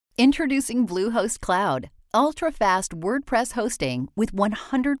Introducing Bluehost Cloud, ultra-fast WordPress hosting with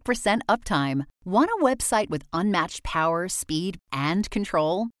 100% uptime. Want a website with unmatched power, speed, and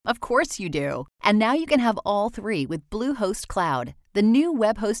control? Of course you do. And now you can have all three with Bluehost Cloud, the new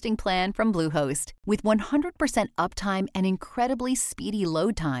web hosting plan from Bluehost. With 100% uptime and incredibly speedy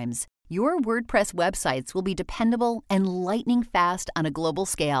load times, your WordPress websites will be dependable and lightning fast on a global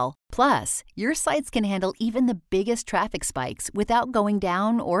scale. Plus, your sites can handle even the biggest traffic spikes without going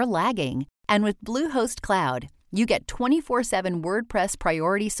down or lagging. And with Bluehost Cloud, you get 24/7 WordPress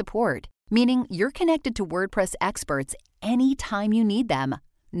priority support, meaning you're connected to WordPress experts anytime you need them.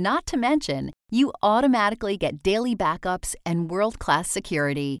 Not to mention, you automatically get daily backups and world-class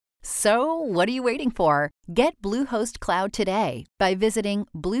security. So, what are you waiting for? Get Bluehost Cloud today by visiting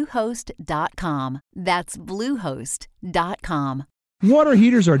Bluehost.com. That's Bluehost.com. Water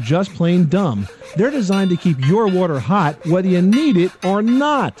heaters are just plain dumb. They're designed to keep your water hot whether you need it or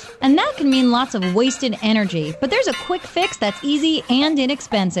not. And that can mean lots of wasted energy, but there's a quick fix that's easy and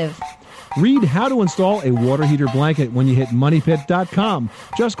inexpensive. Read how to install a water heater blanket when you hit MoneyPit.com.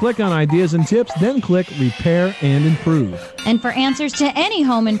 Just click on Ideas and Tips, then click Repair and Improve. And for answers to any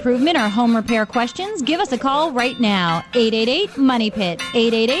home improvement or home repair questions, give us a call right now. 888-MONEYPIT,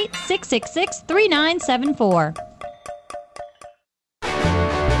 888-666-3974.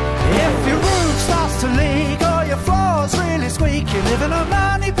 If your roof starts to leak or your floor's really squeaky, live in a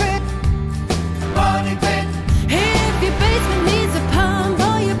money pit. Money pit. If your basement needs a pump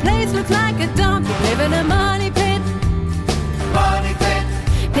or your place looks like a dump, you live in a money pit. Money pit.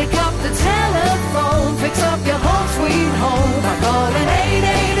 Pick up the telephone, fix up your home sweet home by calling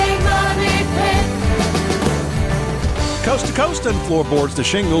 888-MONEY-PIT. Coast to coast and floorboards to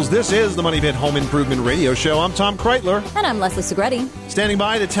shingles, this is the Money Pit Home Improvement Radio Show. I'm Tom Kreitler. And I'm Leslie Segretti. Standing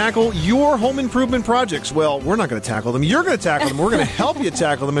by to tackle your home improvement projects. Well, we're not going to tackle them. You're going to tackle them. We're going to help you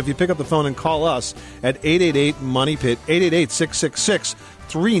tackle them if you pick up the phone and call us at 888-MONEY-PIT,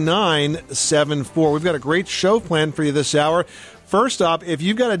 888-666-3974. We've got a great show planned for you this hour. First up, if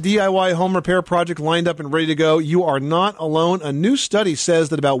you've got a DIY home repair project lined up and ready to go, you are not alone. A new study says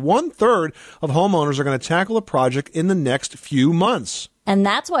that about 1/3 of homeowners are going to tackle a project in the next few months. And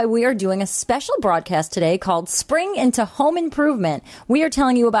that's why we are doing a special broadcast today called Spring into Home Improvement. We are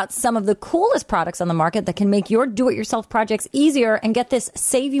telling you about some of the coolest products on the market that can make your do-it-yourself projects easier and get this,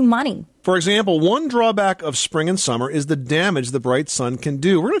 save you money. For example, one drawback of spring and summer is the damage the bright sun can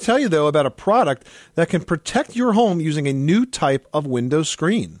do. We're going to tell you, though, about a product that can protect your home using a new type of window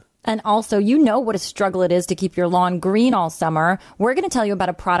screen. And also, you know what a struggle it is to keep your lawn green all summer. We're going to tell you about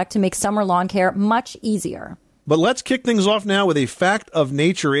a product to make summer lawn care much easier. But let's kick things off now with a fact of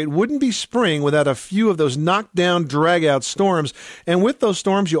nature. It wouldn't be spring without a few of those knockdown, drag-out storms. And with those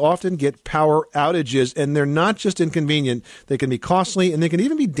storms, you often get power outages. And they're not just inconvenient. They can be costly, and they can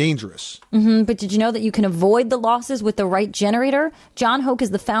even be dangerous. But did you know that you can avoid the losses with the right generator? John Hoke is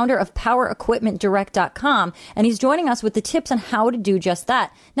the founder of PowerEquipmentDirect.com, and he's joining us with the tips on how to do just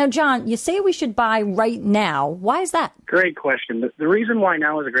that. Now, John, you say we should buy right now. Why is that? Great question. The reason why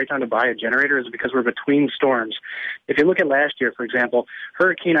now is a great time to buy a generator is because we're between storms. If you look at last year, for example,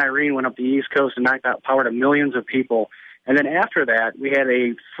 Hurricane Irene went up the East Coast and knocked out power to millions of people. And then after that, we had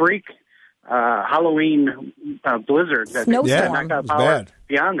a freak Halloween blizzard that knocked out power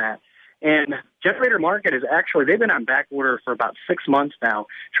beyond that. And generator market is actually, they've been on back order for about 6 months now,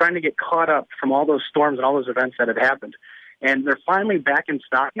 trying to get caught up from all those storms and all those events that have happened. And they're finally back in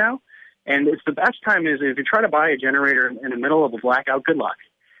stock now. And it's the best time is if you try to buy a generator in the middle of a blackout, good luck.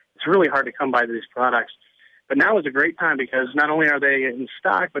 It's really hard to come by these products. But now is a great time because not only are they in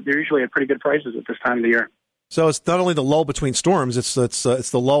stock, but they're usually at pretty good prices at this time of the year. So it's not only the lull between storms, it's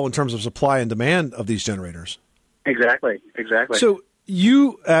the lull in terms of supply and demand of these generators. Exactly. So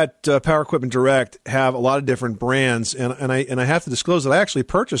you at Power Equipment Direct have a lot of different brands, and I have to disclose that I actually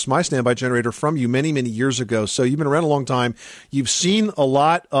purchased my standby generator from you many, many years ago. So you've been around a long time. You've seen a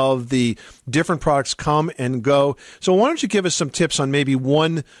lot of the different products come and go. So why don't you give us some tips on maybe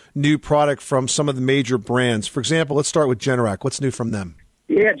one new product from some of the major brands? For example, let's start with Generac. What's new from them?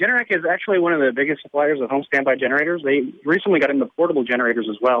 Yeah, Generac is actually one of the biggest suppliers of home standby generators. They recently got into portable generators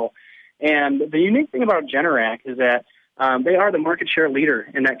as well. And the unique thing about Generac is that they are the market share leader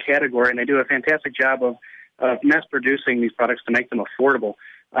in that category, and they do a fantastic job of mass-producing these products to make them affordable.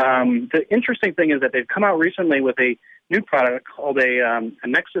 The interesting thing is that they've come out recently with a new product called a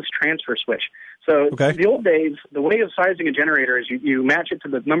Nexus transfer switch. So in the old days, the way of sizing a generator is you match it to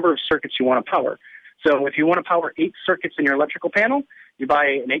the number of circuits you want to power. So if you want to power 8 circuits in your electrical panel, you buy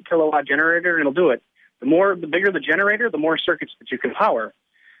an 8-kilowatt generator, and it'll do it. The bigger the generator, the more circuits that you can power.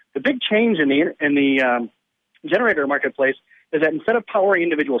 The big change in the generator marketplace is that instead of powering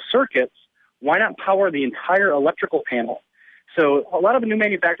individual circuits, why not power the entire electrical panel? So a lot of the new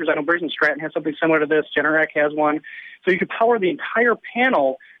manufacturers, I know Briggs & Stratton has something similar to this, Generac has one. So you could power the entire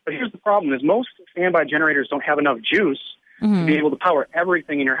panel, but here's the problem, is most standby generators don't have enough juice to be able to power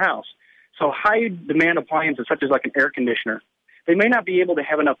everything in your house. So high-demand appliances, such as like an air conditioner, they may not be able to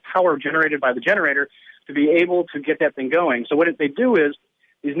have enough power generated by the generator to be able to get that thing going. So what they do is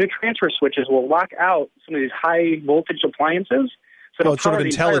these new transfer switches will lock out some of these high-voltage appliances. So it's sort of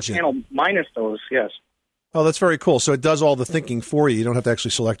intelligent. Entire panel minus those, yes. Oh, that's very cool. So it does all the thinking for you. You don't have to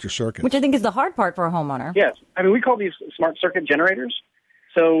actually select your circuit. Which I think is the hard part for a homeowner. Yes. I mean, we call these smart circuit generators,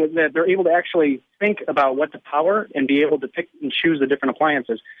 so that they're able to actually think about what to power and be able to pick and choose the different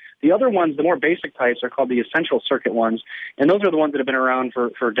appliances. The other ones, the more basic types, are called the essential circuit ones, and those are the ones that have been around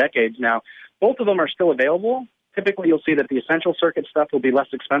for decades now. Both of them are still available. Typically, you'll see that the essential circuit stuff will be less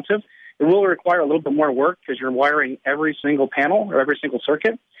expensive. It will require a little bit more work because you're wiring every single panel or every single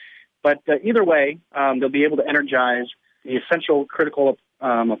circuit. But either way, they'll be able to energize the essential critical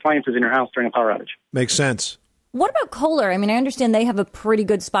appliances in your house during a power outage. Makes sense. What about Kohler? I mean, I understand they have a pretty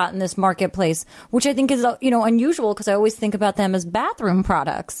good spot in this marketplace, which I think is, unusual because I always think about them as bathroom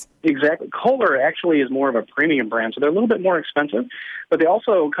products. Exactly. Kohler actually is more of a premium brand, so they're a little bit more expensive, but they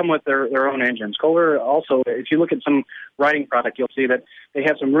also come with their own engines. Kohler also, if you look at some riding product, you'll see that they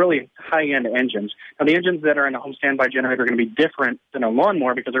have some really high-end engines. Now, the engines that are in a home standby generator are going to be different than a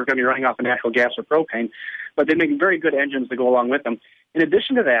lawnmower because they're going to be running off of natural gas or propane, but they make very good engines to go along with them. In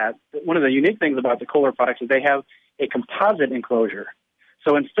addition to that, one of the unique things about the Kohler products is they have a composite enclosure.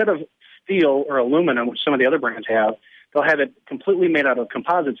 So instead of steel or aluminum, which some of the other brands have, they'll have it completely made out of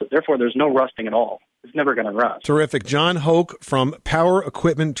composites, so therefore there's no rusting at all. It's never going to rust. Terrific. John Hoke from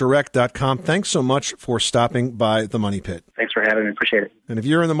PowerEquipmentDirect.com. Thanks so much for stopping by the Money Pit. Thanks for having me. Appreciate it. And if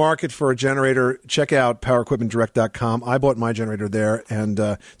you're in the market for a generator, check out PowerEquipmentDirect.com. I bought my generator there, and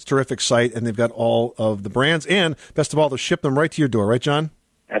it's a terrific site, and they've got all of the brands, and best of all, they'll ship them right to your door. Right, John?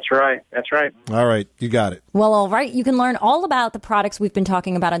 That's right. That's right. All right. You got it. Well, all right. You can learn all about the products we've been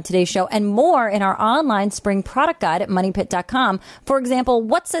talking about on today's show and more in our online spring product guide at moneypit.com. For example,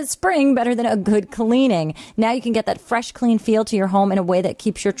 what says spring better than a good cleaning? Now you can get that fresh, clean feel to your home in a way that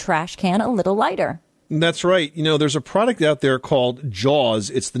keeps your trash can a little lighter. That's right. There's a product out there called Jaws.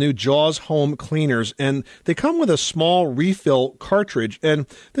 It's the new Jaws home cleaners, and they come with a small refill cartridge. And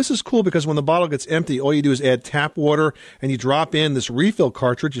this is cool because when the bottle gets empty, all you do is add tap water, and you drop in this refill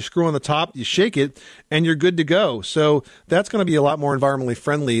cartridge. You screw on the top, you shake it, and you're good to go. So that's going to be a lot more environmentally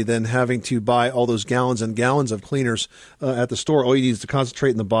friendly than having to buy all those gallons and gallons of cleaners at the store. All you need is to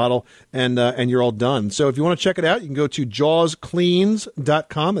concentrate in the bottle, and you're all done. So if you want to check it out, you can go to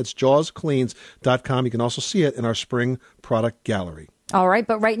jawscleans.com. That's jawscleans.com. You can also see it in our spring product gallery. All right,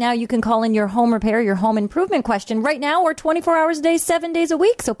 but right now you can call in your home repair, your home improvement question. Right now we're 24 hours a day, 7 days a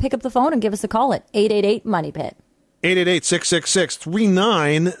week. So pick up the phone and give us a call at 888-MONEY-PIT.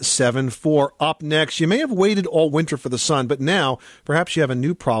 888-666-3974. Up next, you may have waited all winter for the sun, but now perhaps you have a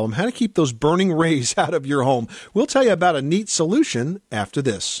new problem. How to keep those burning rays out of your home. We'll tell you about a neat solution after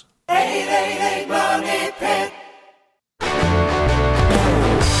this. 888-MONEY-PIT.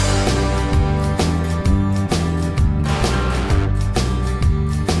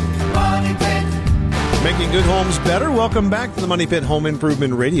 Making good homes better. Welcome back to the Money Pit Home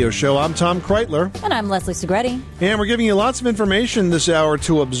Improvement Radio Show. I'm Tom Kreitler. And I'm Leslie Segretti. And we're giving you lots of information this hour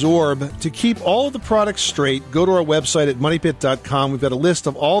to absorb. To keep all of the products straight, go to our website at moneypit.com. We've got a list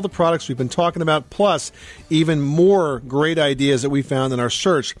of all the products we've been talking about, plus even more great ideas that we found in our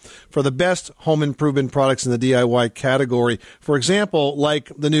search for the best home improvement products in the DIY category. For example,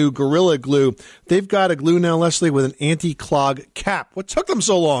 like the new Gorilla Glue. They've got a glue now, Leslie, with an anti-clog cap. What took them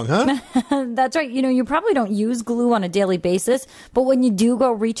so long, huh? That's right. You probably don't use glue on a daily basis, but when you do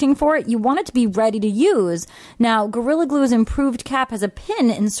go reaching for it, you want it to be ready to use. Now, Gorilla Glue's improved cap has a pin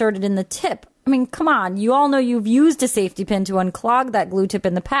inserted in the tip. I mean, come on. You all know you've used a safety pin to unclog that glue tip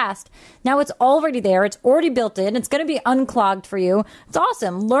in the past. Now it's already there. It's already built in. It's going to be unclogged for you. It's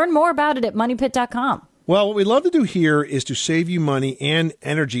awesome. Learn more about it at moneypit.com. Well, what we love to do here is to save you money and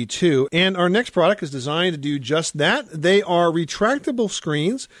energy, too. And our next product is designed to do just that. They are retractable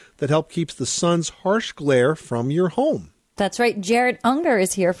screens that help keep the sun's harsh glare from your home. That's right. Jared Unger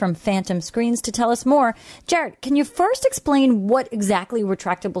is here from Phantom Screens to tell us more. Jared, can you first explain what exactly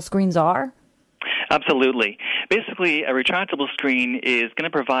retractable screens are? Absolutely. Basically, a retractable screen is going to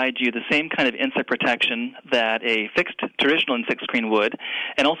provide you the same kind of insect protection that a traditional insect screen would,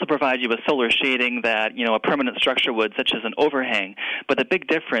 and also provide you with solar shading that, a permanent structure would, such as an overhang. But the big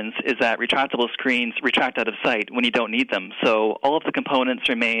difference is that retractable screens retract out of sight when you don't need them. So all of the components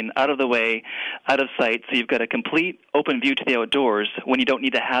remain out of the way, out of sight, so you've got a complete open view to the outdoors when you don't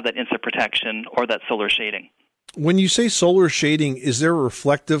need to have that insect protection or that solar shading. When you say solar shading, is there a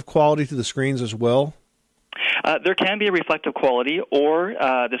reflective quality to the screens as well? There can be a reflective quality, or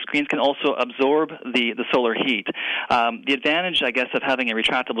the screens can also absorb the solar heat. The advantage, I guess, of having a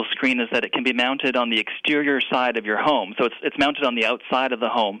retractable screen is that it can be mounted on the exterior side of your home. So it's mounted on the outside of the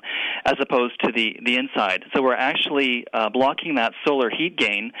home as opposed to the inside. So we're actually blocking that solar heat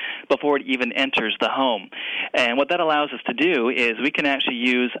gain before it even enters the home. And what that allows us to do is we can actually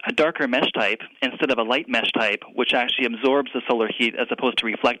use a darker mesh type instead of a light mesh type, which actually absorbs the solar heat as opposed to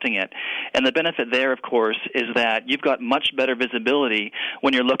reflecting it. And the benefit there, of course, is that you've got much better visibility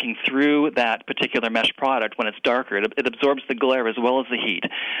when you're looking through that particular mesh product when it's darker. It absorbs the glare as well as the heat.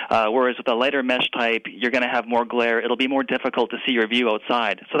 Whereas with a lighter mesh type, you're going to have more glare. It'll be more difficult to see your view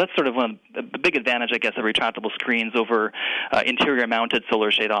outside. So that's sort of one of the big advantage, I guess, of retractable screens over interior-mounted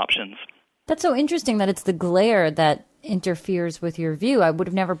solar shade options. That's so interesting that it's the glare that interferes with your view. I would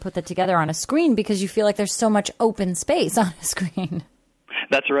have never put that together on a screen because you feel like there's so much open space on a screen.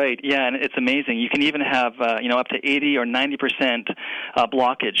 That's right. Yeah, and it's amazing. You can even have up to 80 or 90%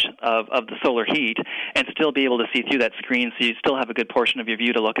 blockage of the solar heat and still be able to see through that screen, so you still have a good portion of your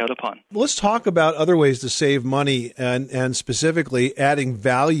view to look out upon. Let's talk about other ways to save money and specifically adding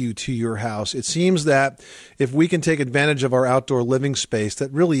value to your house. It seems that if we can take advantage of our outdoor living space,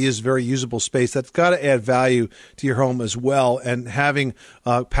 that really is very usable space, that's got to add value to your home as well. And having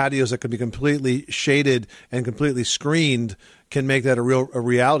patios that can be completely shaded and completely screened can make that a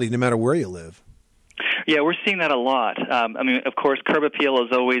reality no matter where you live. Yeah, we're seeing that a lot. Of course, curb appeal is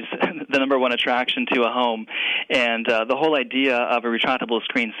always the number one attraction to a home. And the whole idea of a retractable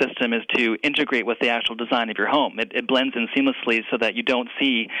screen system is to integrate with the actual design of your home. It blends in seamlessly so that you don't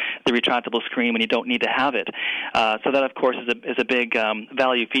see the retractable screen when you don't need to have it. So that, of course, is a big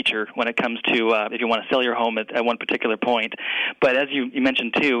value feature when it comes to if you want to sell your home at one particular point. But as you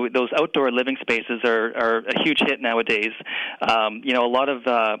mentioned, too, those outdoor living spaces are a huge hit nowadays. A lot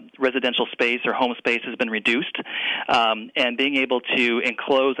of residential space or home space has been reduced, and being able to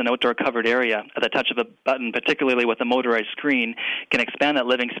enclose an outdoor covered area at the touch of a button, particularly with a motorized screen, can expand that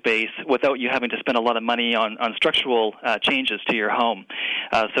living space without you having to spend a lot of money on structural changes to your home.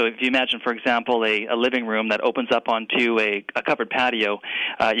 So if you imagine, for example, a living room that opens up onto a covered patio,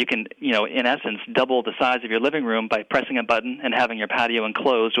 you can, in essence, double the size of your living room by pressing a button and having your patio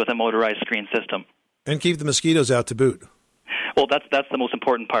enclosed with a motorized screen system. And keep the mosquitoes out to boot. Well, that's the most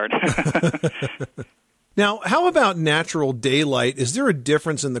important part. Now, how about natural daylight? Is there a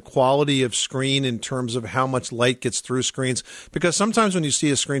difference in the quality of screen in terms of how much light gets through screens? Because sometimes when you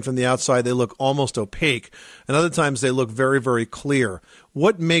see a screen from the outside, they look almost opaque, and other times they look very, very clear.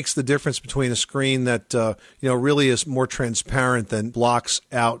 What makes the difference between a screen that really is more transparent than blocks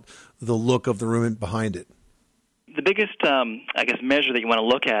out the look of the room behind it? The biggest, measure that you want to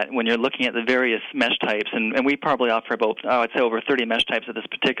look at when you're looking at the various mesh types, and we probably offer about, I'd say over 30 mesh types at this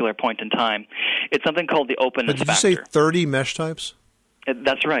particular point in time, it's something called the openness factor. Did you say 30 mesh types?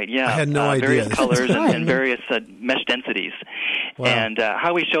 That's right, yeah. I had no idea. Various colors and various mesh densities. Wow. And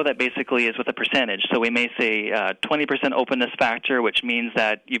how we show that basically is with a percentage. So we may say 20% openness factor, which means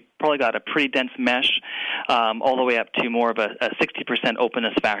that you've probably got a pretty dense mesh, all the way up to more of a 60%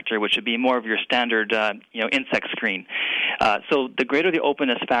 openness factor, which would be more of your standard insect screen. So the greater the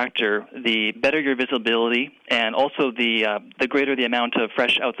openness factor, the better your visibility, and also the greater the amount of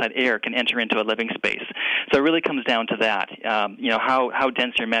fresh outside air can enter into a living space. So it really comes down to that. How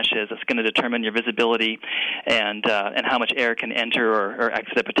dense your mesh is. It's going to determine your visibility and how much air can enter or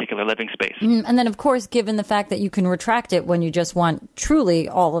exit a particular living space. And then, of course, given the fact that you can retract it when you just want truly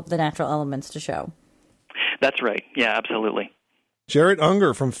all of the natural elements to show. That's right. Yeah, absolutely. Jarrett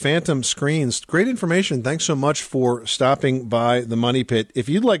Unger from Phantom Screens. Great information. Thanks so much for stopping by the Money Pit. If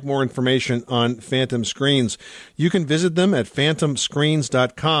you'd like more information on Phantom Screens, you can visit them at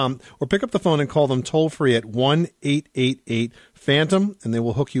phantomscreens.com or pick up the phone and call them toll-free at 1-888-PHANTOM, and they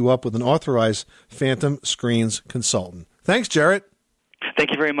will hook you up with an authorized Phantom Screens consultant. Thanks, Jarrett.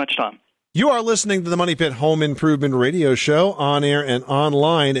 Thank you very much, Tom. You are listening to the Money Pit Home Improvement Radio Show on air and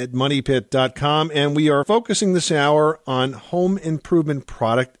online at moneypit.com, and we are focusing this hour on home improvement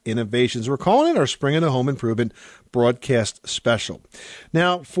product innovations. We're calling it our Spring into Home Improvement broadcast special.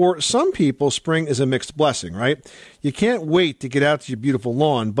 Now, for some people, spring is a mixed blessing, right? You can't wait to get out to your beautiful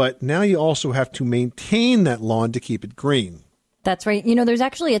lawn, but now you also have to maintain that lawn to keep it green. That's right. You know, there's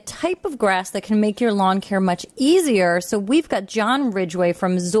actually a type of grass that can make your lawn care much easier. So we've got John Ridgway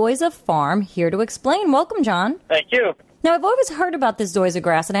from Zoysia Farm here to explain. Welcome, John. Thank you. Now, I've always heard about this Zoysia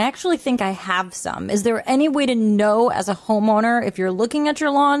grass, and I actually think I have some. Is there any way to know as a homeowner, if you're looking at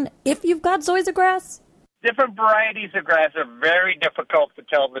your lawn, if you've got Zoysia grass? Different varieties of grass are very difficult to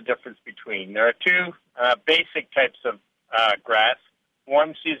tell the difference between. There are two basic types of grass,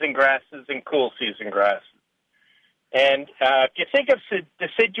 warm season grasses and cool season grasses. And if you think of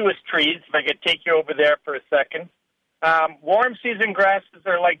deciduous trees, if I could take you over there for a second, warm season grasses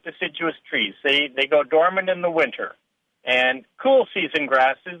are like deciduous trees. They go dormant in the winter. And cool season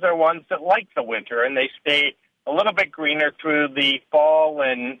grasses are ones that like the winter, and they stay a little bit greener through the fall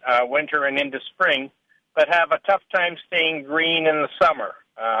and winter and into spring, but have a tough time staying green in the summer.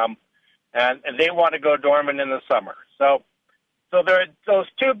 And they want to go dormant in the summer. So there are those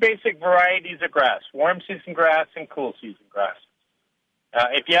two basic varieties of grass, warm season grass and cool season grass.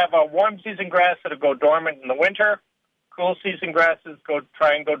 If you have a warm season grass, it'll go dormant in the winter. Cool season grasses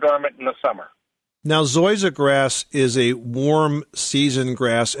try and go dormant in the summer. Now, Zoysia grass is a warm season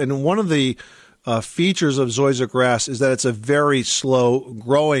grass, and one of the features of Zoysia grass is that it's a very slow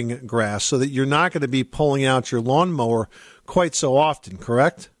growing grass, so that you're not going to be pulling out your lawnmower quite so often,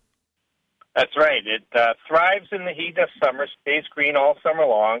 correct? That's right. It thrives in the heat of summer, stays green all summer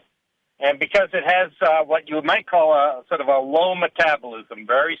long, and because it has what you might call a sort of a low metabolism,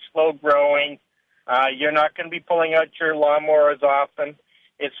 very slow growing, you're not going to be pulling out your lawnmower as often.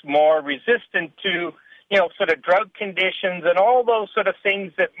 It's more resistant to, sort of drought conditions and all those sort of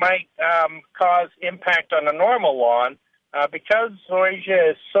things that might cause impact on a normal lawn. Because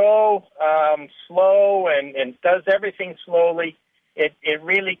Zoysia is so slow and does everything slowly, it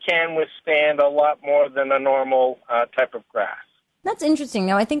really can withstand a lot more than a normal type of grass. That's interesting.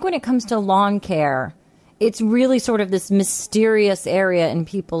 Now, I think when it comes to lawn care, it's really sort of this mysterious area in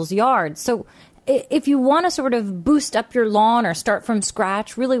people's yards. So if you want to sort of boost up your lawn or start from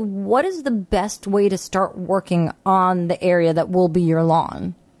scratch, really, what is the best way to start working on the area that will be your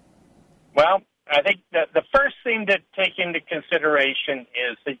lawn? Well, I think that the first thing to take into consideration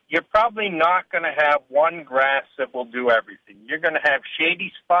is that you're probably not going to have one grass that will do everything. You're going to have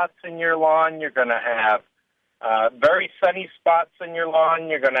shady spots in your lawn. You're going to have very sunny spots in your lawn.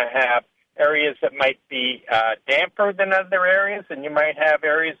 You're going to have areas that might be damper than other areas, and you might have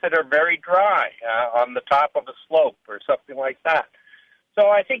areas that are very dry on the top of a slope or something like that. So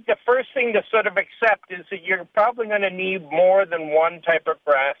I think the first thing to sort of accept is that you're probably going to need more than one type of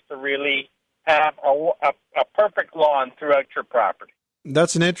grass to really have a perfect lawn throughout your property.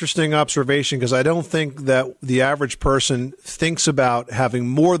 That's an interesting observation, because I don't think that the average person thinks about having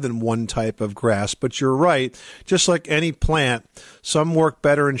more than one type of grass. But you're right. Just like any plant, some work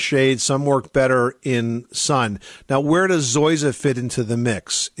better in shade, some work better in sun. Now, where does Zoysia fit into the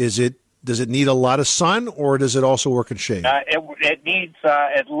mix? Does it need a lot of sun, or does it also work in shade?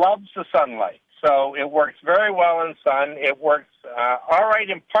 It loves the sunlight. So it works very well in sun. It works all right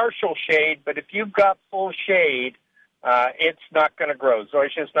in partial shade, but if you've got full shade, it's not going to grow.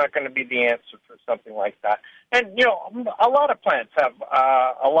 Zoysia is not going to be the answer for something like that. And, a lot of plants have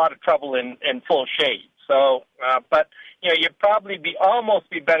a lot of trouble in full shade. So, but, you'd probably almost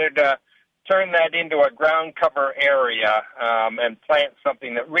be better to turn that into a ground cover area and plant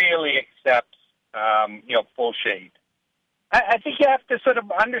something that really accepts, full shade. I think you have to sort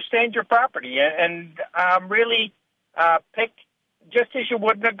of understand your property and really pick, just as you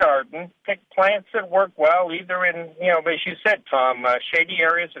would in a garden, pick plants that work well, either in, as you said, Tom, shady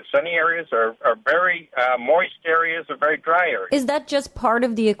areas or sunny areas or very moist areas or very dry areas. Is that just part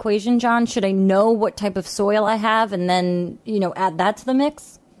of the equation, John? Should I know what type of soil I have and then, add that to the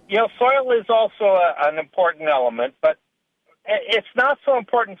mix? Soil is also an important element, but it's not so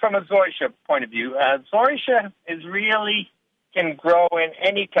important from a Zoysia point of view. Zoysia is really can grow in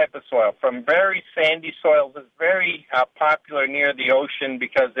any type of soil, from very sandy soils. It's very popular near the ocean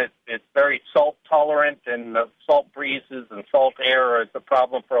because it's very salt tolerant, and the salt breezes and salt air is a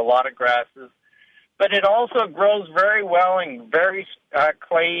problem for a lot of grasses. But it also grows very well in very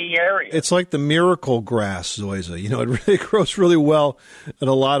clayey areas. It's like the miracle grass, Zoysia. It really grows really well in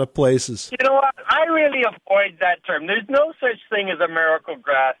a lot of places. You know what? I really avoid that term. There's no such thing as a miracle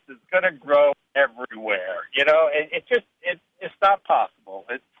grass that's going to grow everywhere. It's not possible.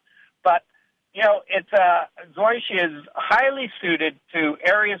 But It's Zoysia is highly suited to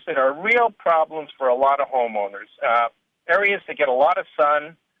areas that are real problems for a lot of homeowners. Areas that get a lot of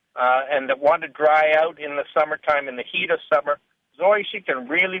sun and that want to dry out in the summertime, in the heat of summer. Zoysia can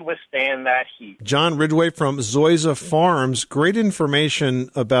really withstand that heat. John Ridgway from Zoysia Farms. Great information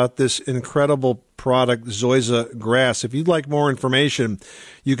about this incredible product, Zoysia grass. If you'd like more information,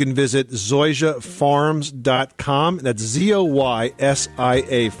 you can visit zoysiafarms.com. That's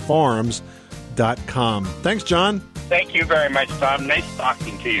ZOYSIA farms.com. Thanks, John. Thank you very much, Tom. Nice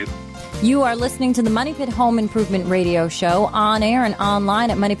talking to you. You are listening to the Money Pit Home Improvement Radio Show on air and online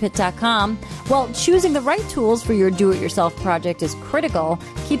at moneypit.com. Well, choosing the right tools for your do-it-yourself project is critical.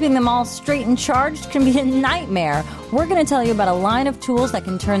 Keeping them all straight and charged can be a nightmare. We're going to tell you about a line of tools that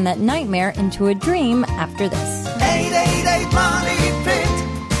can turn that nightmare into a dream after this. 888 Money Pit.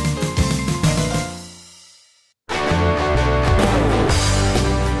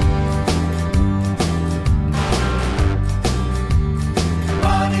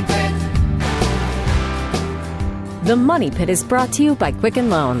 The Money Pit is brought to you by Quicken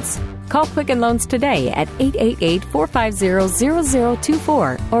Loans. Call Quicken Loans today at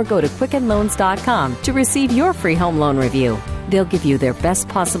 888-450-0024 or go to quickenloans.com to receive your free home loan review. They'll give you their best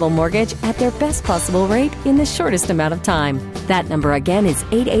possible mortgage at their best possible rate in the shortest amount of time. That number again is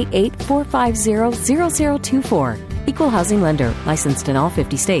 888-450-0024. Equal housing lender, licensed in all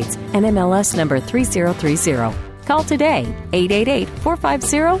 50 states, NMLS number 3030. Call today,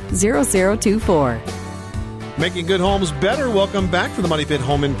 888-450-0024. Making good homes better. Welcome back to the Money Pit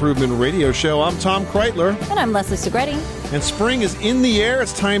Home Improvement Radio Show. I'm Tom Kreitler. And I'm Leslie Segretti. And spring is in the air.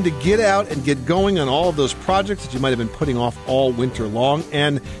 It's time to get out and get going on all of those projects that you might have been putting off all winter long.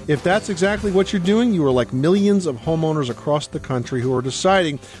 And if that's exactly what you're doing, you are like millions of homeowners across the country who are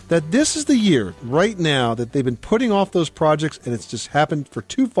deciding that this is the year right now that they've been putting off those projects and it's just happened for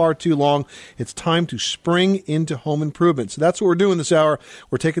too long. It's time to spring into home improvement. So that's what we're doing this hour.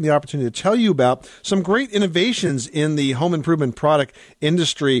 We're taking the opportunity to tell you about some great innovations in the home improvement product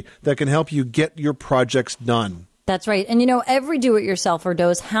industry that can help you get your projects done. That's right. And every do-it-yourselfer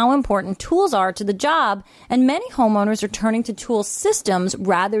knows how important tools are to the job, and many homeowners are turning to tool systems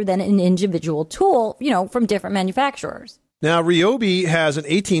rather than an individual tool, from different manufacturers. Now, Ryobi has an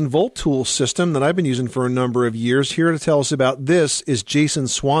 18-volt tool system that I've been using for a number of years. Here to tell us about this is Jason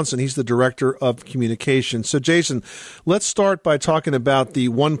Swanson. He's the Director of Communications. So, Jason, let's start by talking about the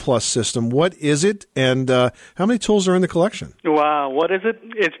OnePlus system. What is it, and how many tools are in the collection? Wow, what is it?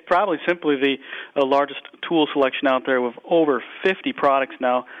 It's probably simply the largest tool selection out there with over 50 products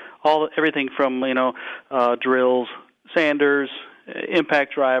now, everything from, drills, sanders,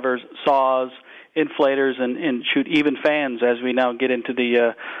 impact drivers, saws, inflators, and even fans as we now get into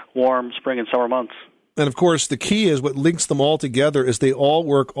the warm spring and summer months. And, of course, the key is what links them all together is they all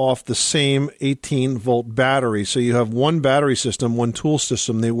work off the same 18-volt battery. So you have one battery system, one tool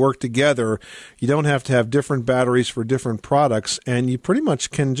system. They work together. You don't have to have different batteries for different products, and you pretty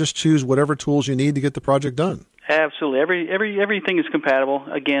much can just choose whatever tools you need to get the project done. Absolutely. Everything is compatible,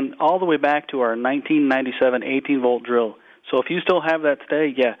 again, all the way back to our 1997 18-volt drill. So if you still have that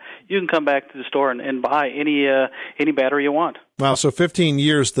today, you can come back to the store and buy any battery you want. Wow, so 15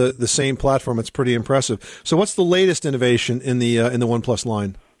 years, the same platform. It's pretty impressive. So what's the latest innovation in the OnePlus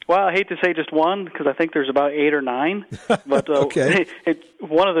line? Well, I hate to say just one because I think there's about 8 or 9. But okay.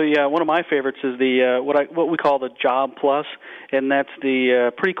 One of my favorites is the what we call the Job Plus, and that's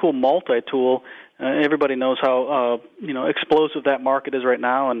the pretty cool multi-tool. Everybody knows how explosive that market is right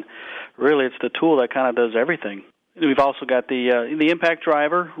now, and really it's the tool that kind of does everything. We've also got the impact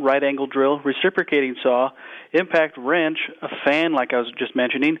driver, right angle drill, reciprocating saw, impact wrench, a fan like I was just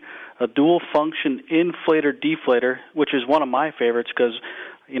mentioning, a dual function inflator deflator, which is one of my favorites because,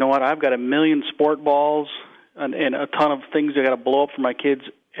 I've got a million sport balls and a ton of things I got to blow up for my kids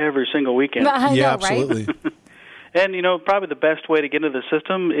every single weekend. I know, absolutely. Right? And, probably the best way to get into the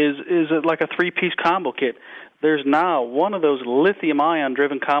system is like a 3-piece combo kit. There's now one of those lithium-ion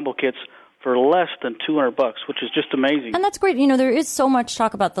driven combo kits for less than $200, which is just amazing. And that's great. There is so much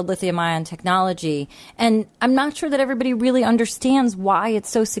talk about the lithium-ion technology, and I'm not sure that everybody really understands why it's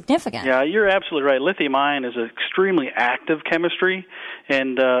so significant. Yeah, you're absolutely right. Lithium-ion is an extremely active chemistry,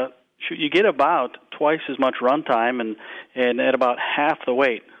 and you get about twice as much runtime and at about half the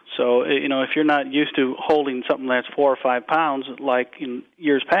weight. So, if you're not used to holding something that's 4 or 5 pounds like in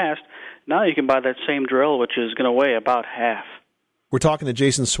years past, now you can buy that same drill, which is going to weigh about half. We're talking to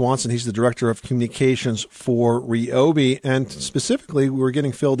Jason Swanson. He's the Director of Communications for Ryobi. And specifically, we're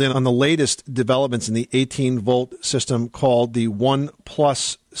getting filled in on the latest developments in the 18-volt system called the One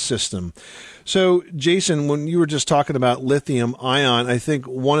Plus system. So, Jason, when you were just talking about lithium ion, I think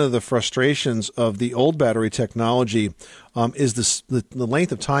one of the frustrations of the old battery technology is the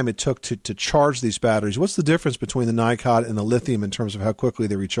length of time it took to charge these batteries. What's the difference between the NiCad and the lithium in terms of how quickly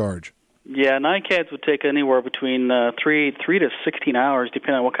they recharge? Yeah, NiCads would take anywhere between 3 to 16 hours,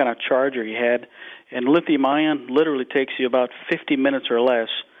 depending on what kind of charger you had. And lithium-ion literally takes you about 50 minutes or less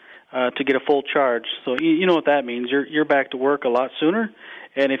to get a full charge. So you know what that means. You're back to work a lot sooner.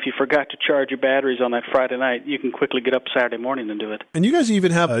 And if you forgot to charge your batteries on that Friday night, you can quickly get up Saturday morning and do it. And you guys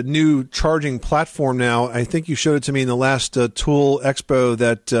even have a new charging platform now. I think you showed it to me in the last Tool Expo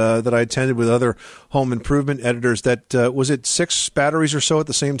that I attended with other home improvement editors. That was it 6 batteries or so at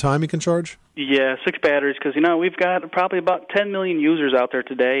the same time you can charge? Yeah, 6 batteries, because, we've got probably about 10 million users out there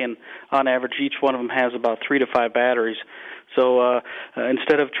today, and on average, each one of them has about 3 to 5 batteries. So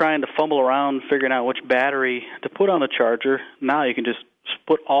instead of trying to fumble around figuring out which battery to put on the charger, now you can just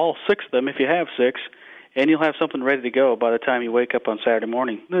put all 6 of them, if you have 6, and you'll have something ready to go by the time you wake up on Saturday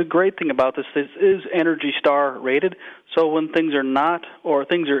morning. The great thing about this is Energy Star rated, so when things are not, or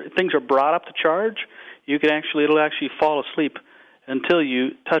things are brought up to charge, it'll actually fall asleep until you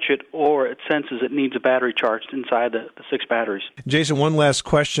touch it or it senses it needs a battery charged inside the 6 batteries. Jason, one last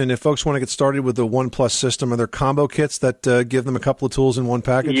question. If folks want to get started with the One Plus system, are there combo kits that give them a couple of tools in one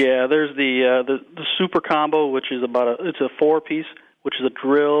package? Yeah, there's the Super Combo, which is it's a 4-piece, which is a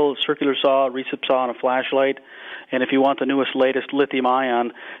drill, circular saw, recip saw, and a flashlight. And if you want the newest, latest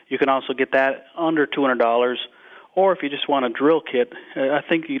lithium-ion, you can also get that under $200. Or if you just want a drill kit, I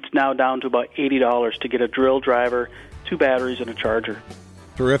think it's now down to about $80 to get a drill driver, 2 batteries, and a charger.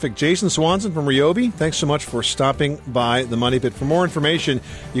 Terrific. Jason Swanson from Ryobi, thanks so much for stopping by the Money Pit. For more information,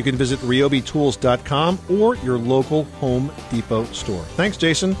 you can visit ryobitools.com or your local Home Depot store. Thanks,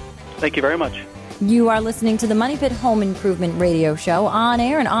 Jason. Thank you very much. You are listening to the Money Pit Home Improvement Radio Show on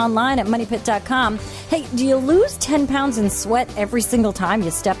air and online at moneypit.com. Hey, do you lose 10 pounds in sweat every single time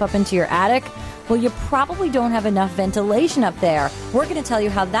you step up into your attic? Well, you probably don't have enough ventilation up there. We're going to tell you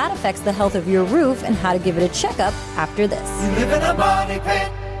how that affects the health of your roof and how to give it a checkup after this. You live in a money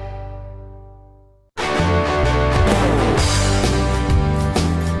pit.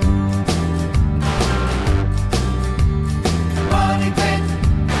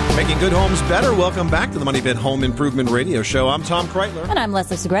 Making good homes better. Welcome back to the Money Pit Home Improvement Radio Show. I'm Tom Kreitler. And I'm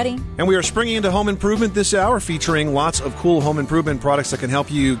Leslie Segretti. And we are springing into home improvement this hour, featuring lots of cool home improvement products that can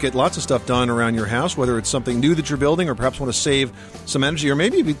help you get lots of stuff done around your house, whether it's something new that you're building or perhaps want to save some energy, or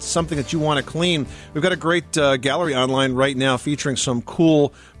maybe it's something that you want to clean. We've got a great gallery online right now featuring some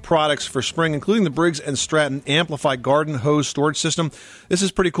cool products for spring, including the Briggs & Stratton Amplify Garden Hose Storage System. This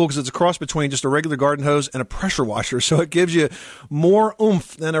is pretty cool because it's a cross between just a regular garden hose and a pressure washer, so it gives you more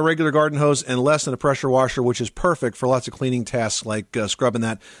oomph than a regular garden hose and less than a pressure washer, which is perfect for lots of cleaning tasks like scrubbing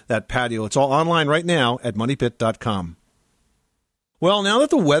that patio. It's all online right now at moneypit.com. Well, now that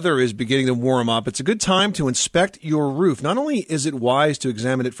the weather is beginning to warm up, it's a good time to inspect your roof. Not only is it wise to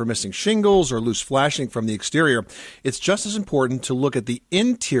examine it for missing shingles or loose flashing from the exterior, it's just as important to look at the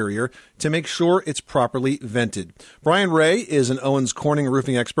interior to make sure it's properly vented. Brian Ray is an Owens Corning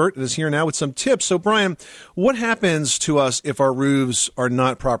roofing expert and is here now with some tips. So, Brian, what happens to us if our roofs are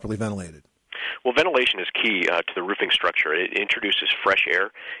not properly ventilated? Well, ventilation is key to the roofing structure. It introduces fresh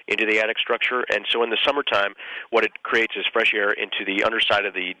air into the attic structure, and so in the summertime, what it creates is fresh air into the underside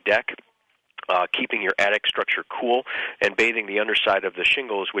of the deck, keeping your attic structure cool and bathing the underside of the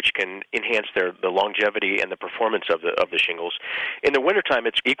shingles, which can enhance the longevity and the performance of the shingles. In the wintertime,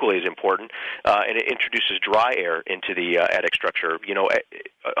 it's equally as important, and it introduces dry air into the attic structure. You know,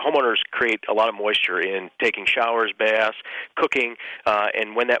 homeowners create a lot of moisture in taking showers, baths, cooking,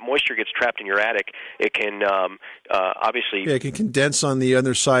 and when that moisture gets trapped in your attic, it can obviously... Yeah, it can condense on the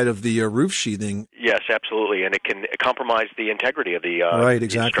underside of the roof sheathing. Yes, absolutely, and it can compromise the integrity of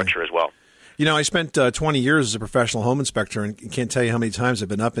the structure as well. You know, I spent 20 years as a professional home inspector, and can't tell you how many times I've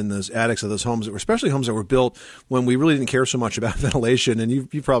been up in those attics of those homes, especially homes that were built when we really didn't care so much about ventilation. And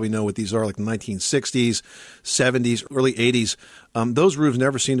you probably know what these are, like the 1960s, 70s, early 80s. Those roofs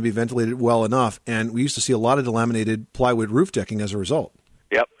never seemed to be ventilated well enough, and we used to see a lot of delaminated plywood roof decking as a result.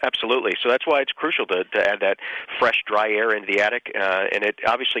 Yep, absolutely. So that's why it's crucial to add that fresh, dry air into the attic, and it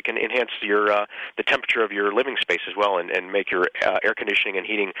obviously can enhance the temperature of your living space as well, and make your air conditioning and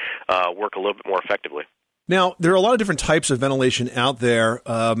heating work a little bit more effectively. Now, there are a lot of different types of ventilation out there.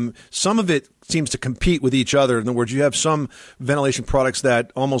 Some of it seems to compete with each other. In other words, you have some ventilation products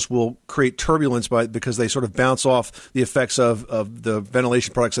that almost will create turbulence because they sort of bounce off the effects of the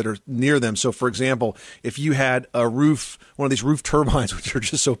ventilation products that are near them. So, for example, if you had one of these roof turbines, which are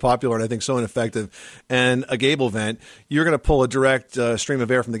just so popular and I think so ineffective, and a gable vent, you're going to pull a direct stream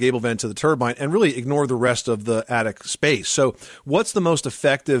of air from the gable vent to the turbine and really ignore the rest of the attic space. So what's the most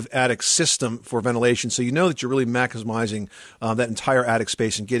effective attic system for ventilation so you know that you're really maximizing that entire attic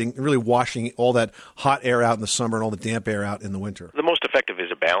space and really washing all that hot air out in the summer and all the damp air out in the winter? The most effective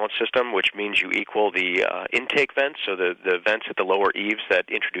is a balance system, which means you equal the intake vents, so the vents at the lower eaves that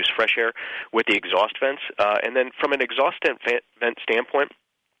introduce fresh air, with the exhaust vents. And then from an exhaust vent standpoint,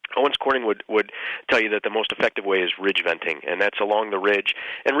 Owens Corning would tell you that the most effective way is ridge venting, and that's along the ridge.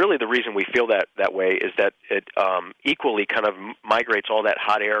 And really the reason we feel that way is that it equally kind of migrates all that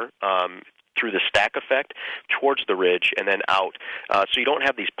hot air through the stack effect towards the ridge and then out. So you don't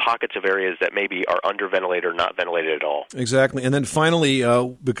have these pockets of areas that maybe are underventilated or not ventilated at all. Exactly. And then finally,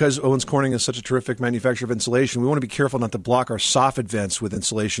 because Owens Corning is such a terrific manufacturer of insulation, we want to be careful not to block our soffit vents with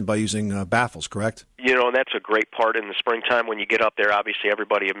insulation by using baffles, correct? You know, and that's a great part in the springtime when you get up there. Obviously,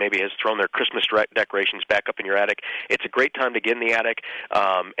 everybody maybe has thrown their Christmas decorations back up in your attic. It's a great time to get in the attic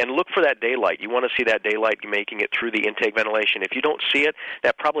and look for that daylight. You want to see that daylight making it through the intake ventilation. If you don't see it,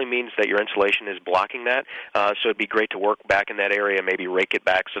 that probably means that your insulation is blocking that. So it'd be great to work back in that area, maybe rake it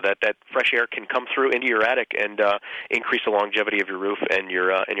back so that fresh air can come through into your attic and increase the longevity of your roof and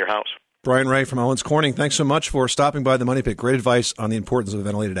your house. Brian Ray from Owens Corning, thanks so much for stopping by the Money Pit. Great advice on the importance of a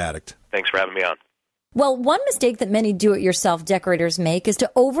ventilated attic. Thanks for having me on. Well, one mistake that many do-it-yourself decorators make is to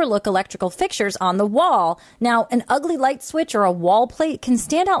overlook electrical fixtures on the wall. Now, an ugly light switch or a wall plate can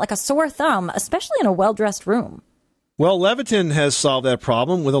stand out like a sore thumb, especially in a well-dressed room. Well, Leviton has solved that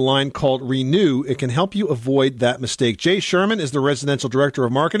problem with a line called Renew. It can help you avoid that mistake. Jay Sherman is the Residential Director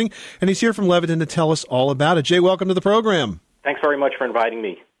of Marketing, and he's here from Leviton to tell us all about it. Jay, welcome to the program. Thanks very much for inviting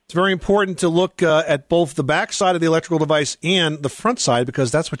me. It's very important to look at both the back side of the electrical device and the front side because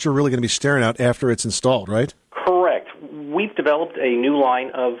that's what you're really going to be staring at after it's installed, right? Correct. We've developed a new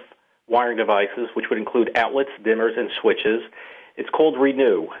line of wiring devices, which would include outlets, dimmers, and switches. It's called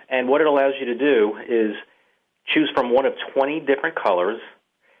Renew, and what it allows you to do is choose from one of 20 different colors,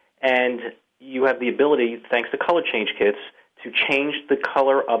 and you have the ability, thanks to color change kits, to change the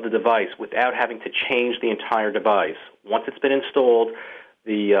color of the device without having to change the entire device. Once it's been installed,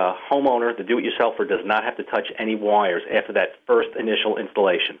 the homeowner, the do-it-yourselfer, does not have to touch any wires after that first initial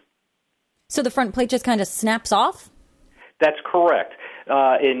installation. So the front plate just kind of snaps off? That's correct.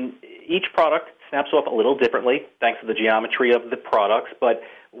 In each product, it snaps off a little differently, thanks to the geometry of the products, but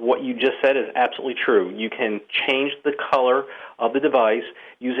what you just said is absolutely true. You can change the color of the device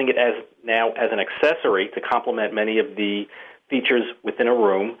using it as an accessory to complement many of the features within a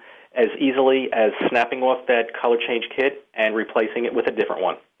room as easily as snapping off that color change kit and replacing it with a different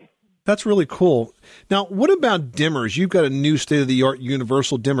one. That's really cool. Now, what about dimmers? You've got a new state-of-the-art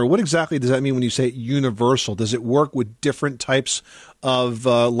universal dimmer. What exactly does that mean when you say universal? Does it work with different types of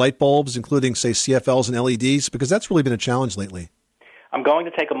light bulbs, including, say, CFLs and LEDs? Because that's really been a challenge lately. I'm going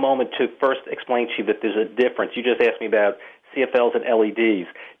to take a moment to first explain to you that there's a difference. You just asked me about CFLs and LEDs.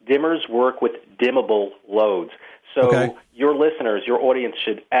 Dimmers work with dimmable loads. So your listeners, your audience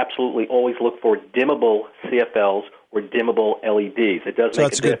should absolutely always look for dimmable CFLs or dimmable LEDs. It does make a difference. So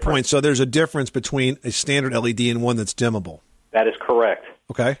that's a good point. So there's a difference between a standard LED and one that's dimmable. That is correct.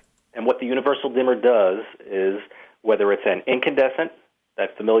 Okay. And what the universal dimmer does is, whether it's an incandescent,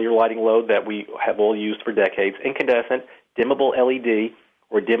 that familiar lighting load that we have all used for decades, incandescent, dimmable LED,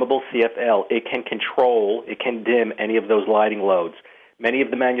 or dimmable CFL, it can dim any of those lighting loads. Many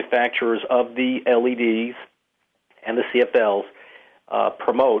of the manufacturers of the LEDs and the CFLs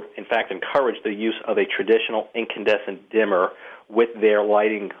promote, in fact, encourage the use of a traditional incandescent dimmer with their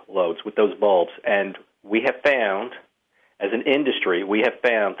lighting loads, with those bulbs. And we have found, as an industry,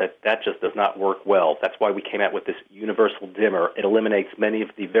 that just does not work well. That's why we came out with this universal dimmer. It eliminates many of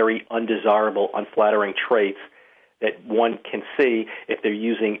the very undesirable, unflattering traits that one can see if they're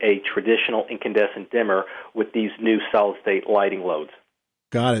using a traditional incandescent dimmer with these new solid-state lighting loads.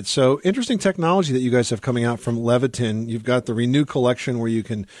 Got it. So interesting technology that you guys have coming out from Leviton. You've got the Renew collection where you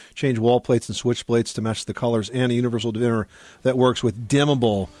can change wall plates and switch plates to match the colors, and a universal dimmer that works with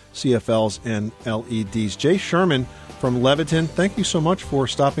dimmable CFLs and LEDs. Jay Sherman from Leviton, thank you so much for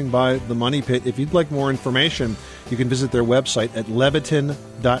stopping by the Money Pit. If you'd like more information, you can visit their website at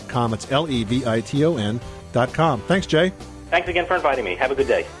leviton.com. It's Leviton.com. Thanks, Jay. Thanks again for inviting me. Have a good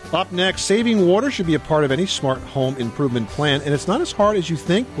day. Up next, saving water should be a part of any smart home improvement plan, and it's not as hard as you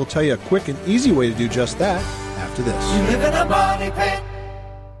think. We'll tell you a quick and easy way to do just that after this. You live in a money pit.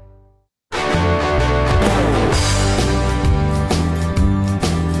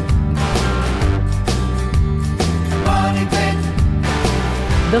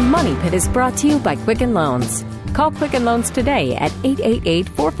 The Money Pit is brought to you by Quicken Loans. Call Quicken Loans today at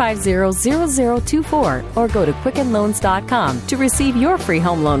 888-450-0024 or go to quickenloans.com to receive your free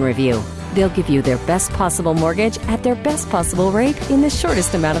home loan review. They'll give you their best possible mortgage at their best possible rate in the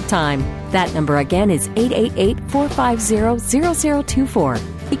shortest amount of time. That number again is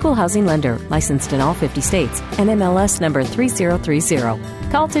 888-450-0024. Equal housing lender, licensed in all 50 states, and MLS number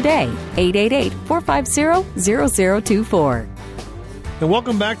 3030. Call today, 888-450-0024. And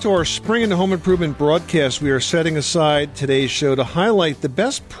welcome back to our Spring into Home Improvement broadcast. We are setting aside today's show to highlight the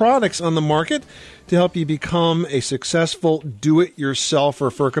best products on the market to help you become a successful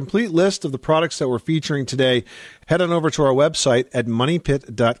do-it-yourselfer. For a complete list of the products that we're featuring today, head on over to our website at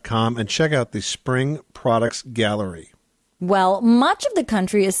moneypit.com and check out the Spring Products Gallery. Well, much of the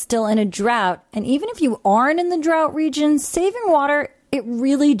country is still in a drought, and even if you aren't in the drought region, saving water, it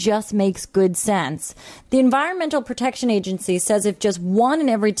really just makes good sense. The Environmental Protection Agency says if just 1 in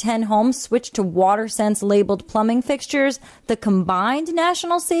every 10 homes switch to WaterSense labeled plumbing fixtures, the combined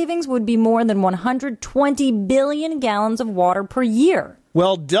national savings would be more than 120 billion gallons of water per year.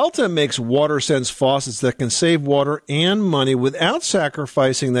 Well, Delta makes WaterSense faucets that can save water and money without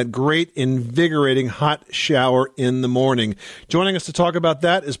sacrificing that great, invigorating hot shower in the morning. Joining us to talk about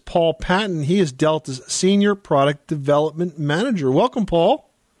that is Paul Patton. He is Delta's Senior Product Development Manager. Welcome, Paul.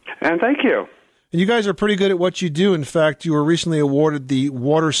 And thank you. And you guys are pretty good at what you do. In fact, you were recently awarded the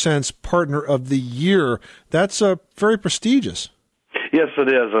WaterSense Partner of the Year. That's very prestigious. Yes, it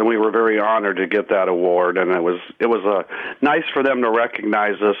is, and we were very honored to get that award. And it was nice for them to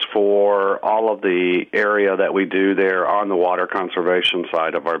recognize us for all of the area that we do there on the water conservation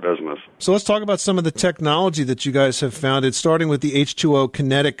side of our business. So let's talk about some of the technology that you guys have founded, starting with the H2O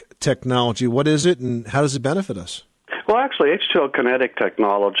Kinetic technology. What is it, and how does it benefit us? Well, actually, H2O Kinetic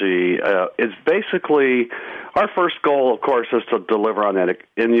technology is basically our first goal, of course, is to deliver on that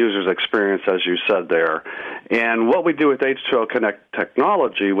end user's experience, as you said there. And what we do with H2O Connect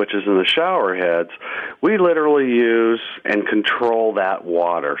technology, which is in the shower heads, we literally use and control that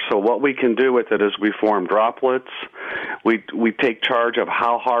water. So what we can do with it is we form droplets. We take charge of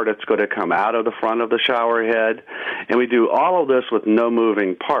how hard it's going to come out of the front of the shower head, and we do all of this with no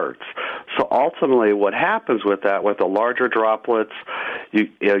moving parts. So ultimately, what happens with that, with the larger droplets, you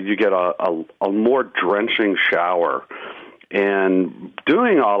get a more drenching shower. And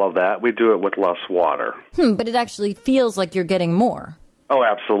doing all of that, we do it with less water. But it actually feels like you're getting more. Oh,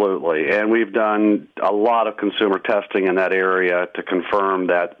 absolutely. And we've done a lot of consumer testing in that area to confirm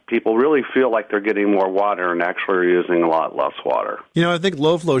that people really feel like they're getting more water and actually are using a lot less water. You know, I think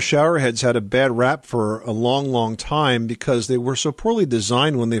low-flow shower heads had a bad rap for a long, long time because they were so poorly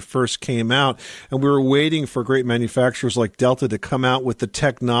designed when they first came out. And we were waiting for great manufacturers like Delta to come out with the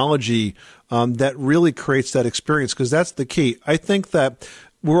technology that really creates that experience, because that's the key. I think that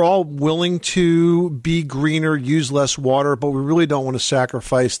we're all willing to be greener, use less water, but we really don't want to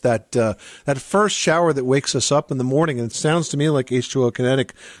sacrifice that first shower that wakes us up in the morning. And it sounds to me like H2O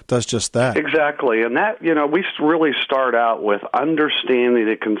Kinetic does just that. Exactly. And that, we really start out with understanding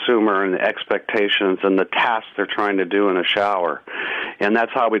the consumer and the expectations and the tasks they're trying to do in a shower. And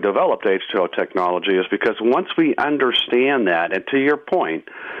that's how we developed H2O technology, is because once we understand that, and to your point,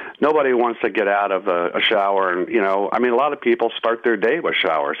 nobody wants to get out of a shower and, a lot of people start their day with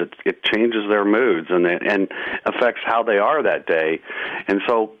showers. It changes their moods and affects how they are that day. And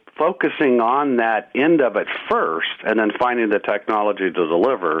so focusing on that end of it first and then finding the technology to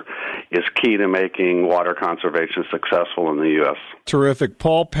deliver is key to making water conservation successful in the U.S. Terrific.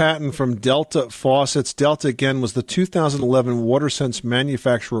 Paul Patton from Delta Faucets. Delta, again, was the 2011 WaterSense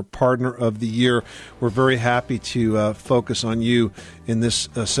Manufacturer Partner of the Year. We're very happy to focus on you in this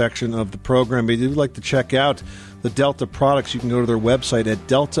section of the program. If you'd like to check out the Delta products, you can go to their website at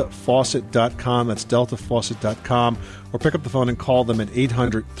deltafaucet.com. That's deltafaucet.com. Or pick up the phone and call them at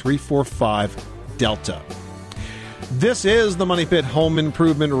 800-345-DELTA. This is the Money Pit Home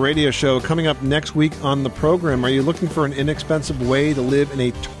Improvement Radio Show. Coming up next week on the program, are you looking for an inexpensive way to live in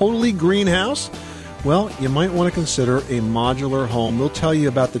a totally green house? Well, you might want to consider a modular home. We'll tell you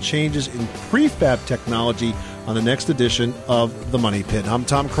about the changes in prefab technology on the next edition of The Money Pit. I'm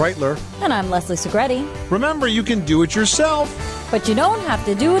Tom Kreitler. And I'm Leslie Segretti. Remember, you can do it yourself, but you don't have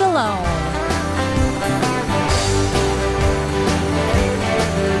to do it alone.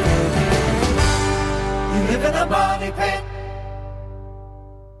 You live in a money pit.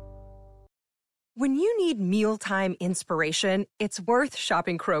 When When you need mealtime inspiration, it's worth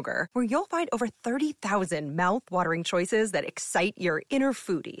shopping Kroger, where you'll find over 30,000 mouth-watering choices that excite your inner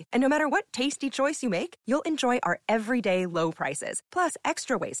foodie. And no matter what tasty choice you make, you'll enjoy our everyday low prices, plus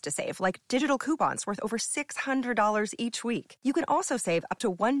extra ways to save, like digital coupons worth over $600 each week. You can also save up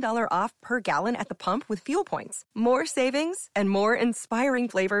to $1 off per gallon at the pump with fuel points. More savings and more inspiring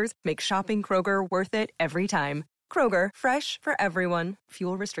flavors make shopping Kroger worth it every time. Kroger, fresh for everyone.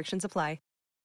 Fuel restrictions apply.